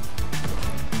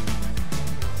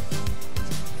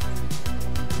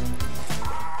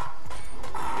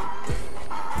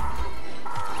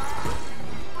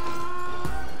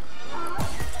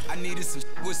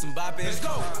 With some bop in. Let's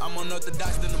go. I'm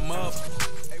unorthodox than a muff.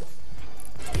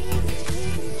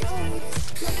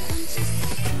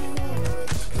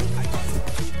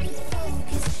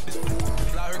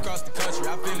 Fly her across the country.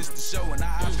 I finished the show and I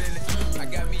hop in it. I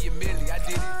got me a milli. I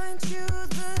did it.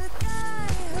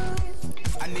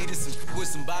 I needed some with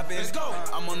some bop in. Let's go.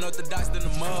 I'm unorthodox than a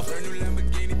muff. Brand new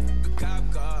Lamborghini, a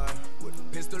cop car with a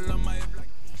pistol on my hip like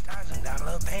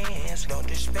 $1,000 pants. Don't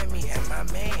disrespect me and my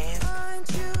man.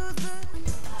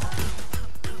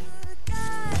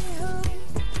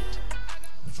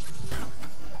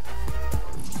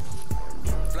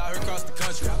 Fly her across the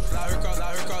country. Fly her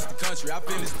across the country. I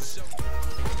finished the show.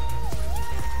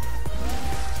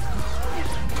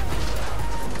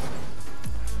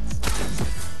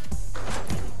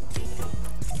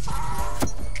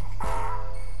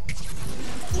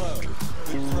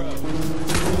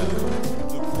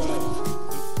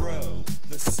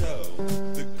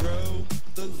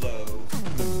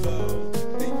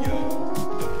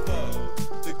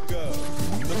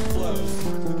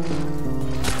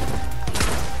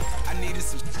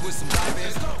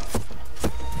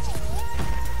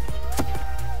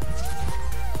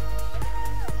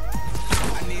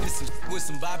 With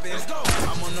some bop in. Let's go.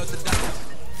 I'm unorthodox.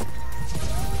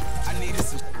 I needed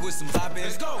some with some bop in.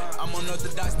 Let's go. I'm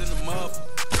unorthodox than a muff.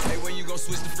 Hey, when you gon'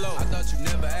 switch the flow? I thought you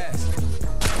never asked.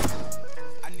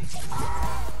 I need.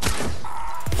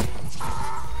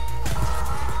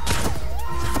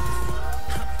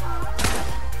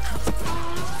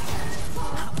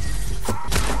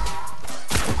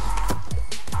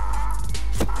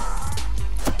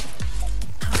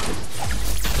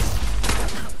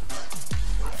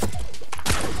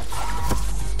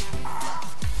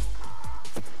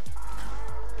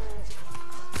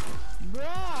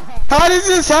 How does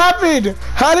this happen?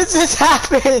 How does this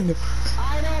happen?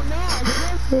 I don't know.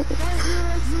 I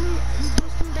just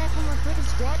came back from my freaking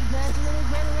squad match and then we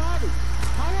go to lobby.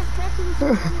 How the fuck did we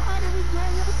go to lobby? We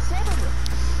joined your server.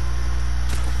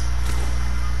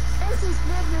 This is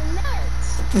fucking nuts.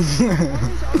 The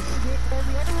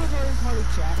other one's already party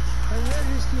chat, and we're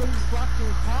just doing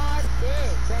fucking pod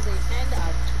big till the end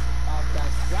of the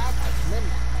drop at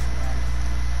midnight, man.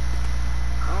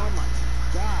 Oh my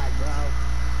god, bro.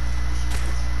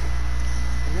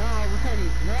 No,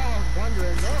 ready. No,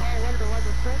 wondering. No, wondering what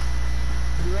the frick.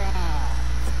 Yeah.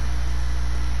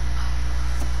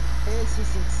 It's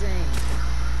just insane.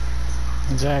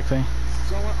 Exactly.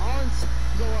 So we're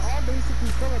all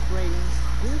basically celebrating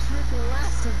this freaking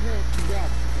last event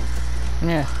together.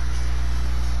 Yeah.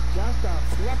 Just a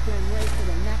flipping wait for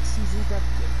the next season to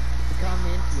come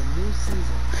into the new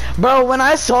season. Bro, when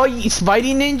I saw you,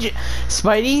 Spidey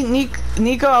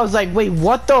Nico, I was like, wait,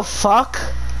 what the fuck?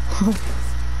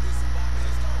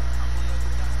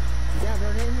 Yeah,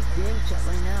 they're in the game chat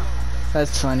right now.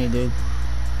 That's funny, dude.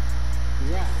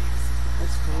 Yeah,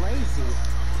 it's crazy.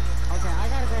 Okay, I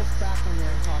gotta go back in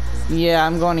there and talk to them. Yeah,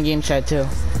 I'm going to game chat too.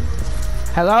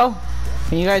 Hello?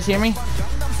 Can you guys hear me?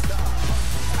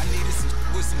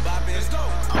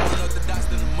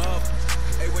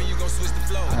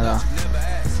 Hello.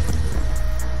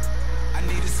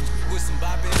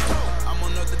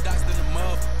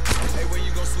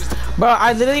 Bro,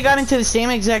 I literally got into the same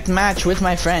exact match with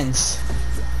my friends.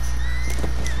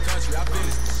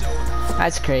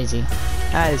 That's crazy.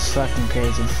 That is fucking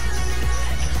crazy.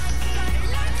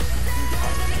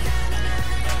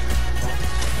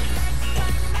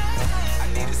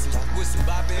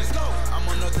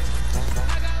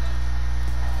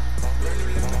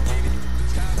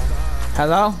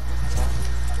 Hello?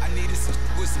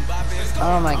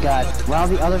 Oh my god. While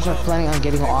the others are planning on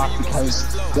getting off because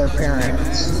their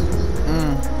parents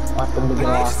want them to get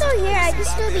I'm off. still here. I can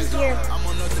still be here.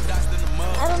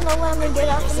 I don't know when I'm gonna get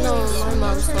off. No, my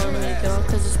mom's telling me to get off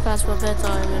because it's past my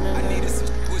bedtime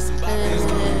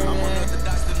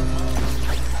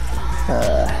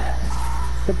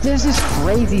But this is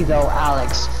crazy though,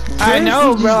 Alex. I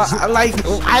know, bro. Like,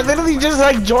 I literally just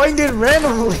like joined it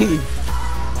randomly.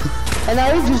 And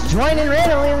I was just joining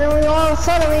randomly, and then all of a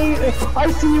sudden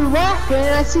I see you laughing,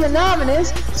 and I see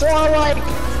Anonymous, so I'm like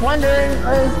wondering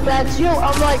if that's you.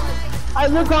 I'm like, I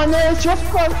look on there, it's your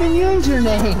fucking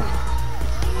username.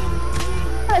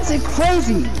 That's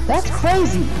crazy. That's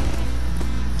crazy.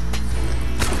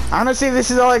 Honestly,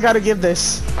 this is all I gotta give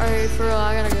this. Alright, for real,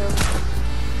 I gotta go.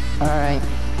 Alright.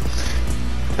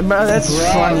 Bro, that's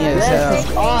funny as hell. This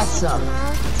is awesome.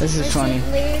 This is funny.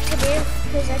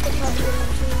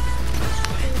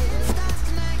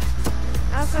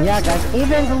 Yeah, guys,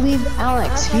 even believe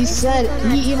Alex. He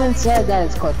even said that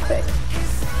it's clickbait.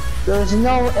 There's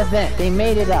no event. They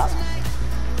made it up.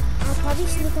 I'll probably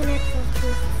sleep on it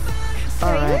too.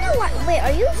 Alright. You know what? Wait,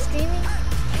 are you streaming?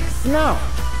 No.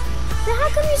 Then how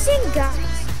come you're saying guys?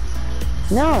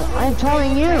 No, I'm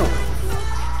telling you.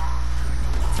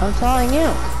 I'm telling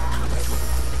you.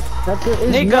 That there is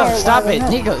Nico, no stop other it.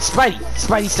 event. Nico,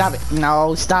 Spidey, stop it.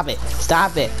 No, stop it.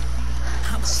 Stop it.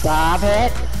 Stop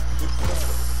it.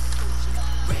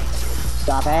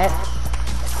 Stop it.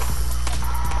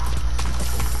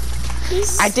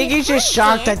 I think he's just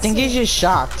shocked. I think he's just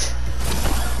shocked.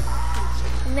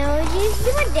 No, you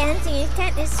were dancing. You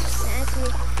can't just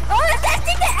actually. Oh, that's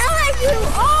dancing the L at you.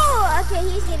 Oh, okay,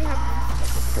 he's getting her.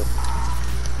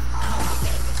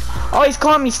 Oh, he's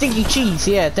calling me stinky cheese.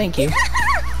 Yeah, thank you.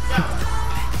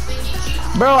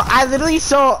 Bro, I literally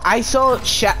saw. I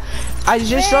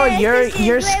just saw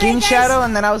your skin shadow,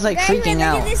 and then I was like freaking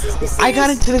out. I got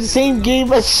into the same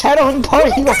game as Shadow and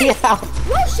Party Royale.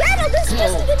 Whoa, Shadow! This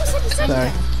person gave me second.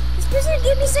 Sorry. This person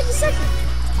gave me second.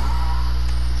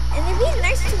 And they're being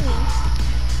nice to me.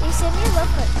 They sent me a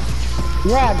love heart.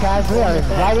 Yeah, guys, we are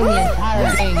inviting the entire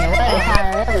gang. We're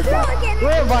inviting everybody.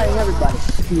 We're inviting everybody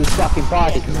to this fucking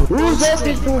party. Who's this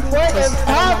to fucking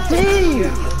party?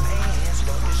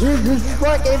 This is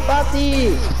fucking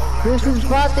party. This is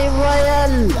party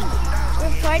royale.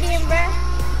 We're partying, bruh.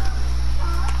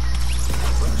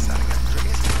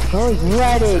 Who's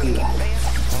ready?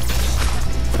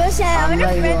 But Shad, I'm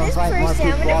gonna friend this person.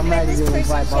 I'm gonna friend this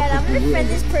person. Shad, I'm gonna friend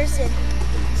this person.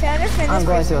 Shad, I'm gonna friend this person. I'm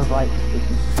going to invite.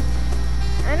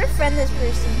 I'm gonna friend this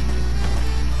person.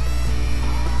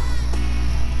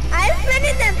 I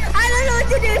friended them. I don't know what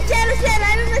to do. Shad, I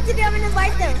don't know what to do. I'm gonna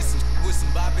invite them.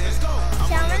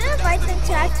 Shad, I'm gonna invite them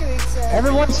to afterwards. So.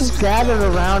 Everyone's just gathered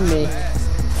around me.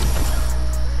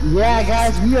 Yeah,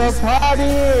 guys, we are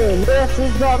partying. This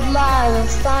is the live.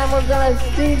 It's time we're gonna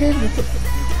see this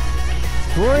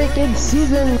freaking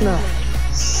season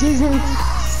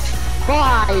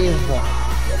 5.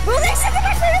 Will they send them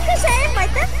my friends? Should I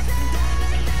invite them?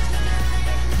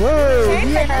 Whoa, Should I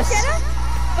invite yes. them?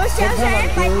 Oh, should I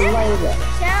invite them?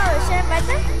 Should I invite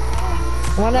them?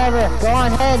 Whatever, go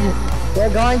on ahead. They're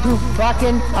going to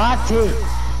fucking party.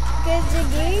 Cause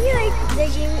they're like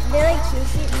kissing, they're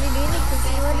doing the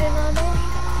kissing one and all that.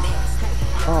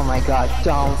 Oh my god,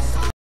 don't.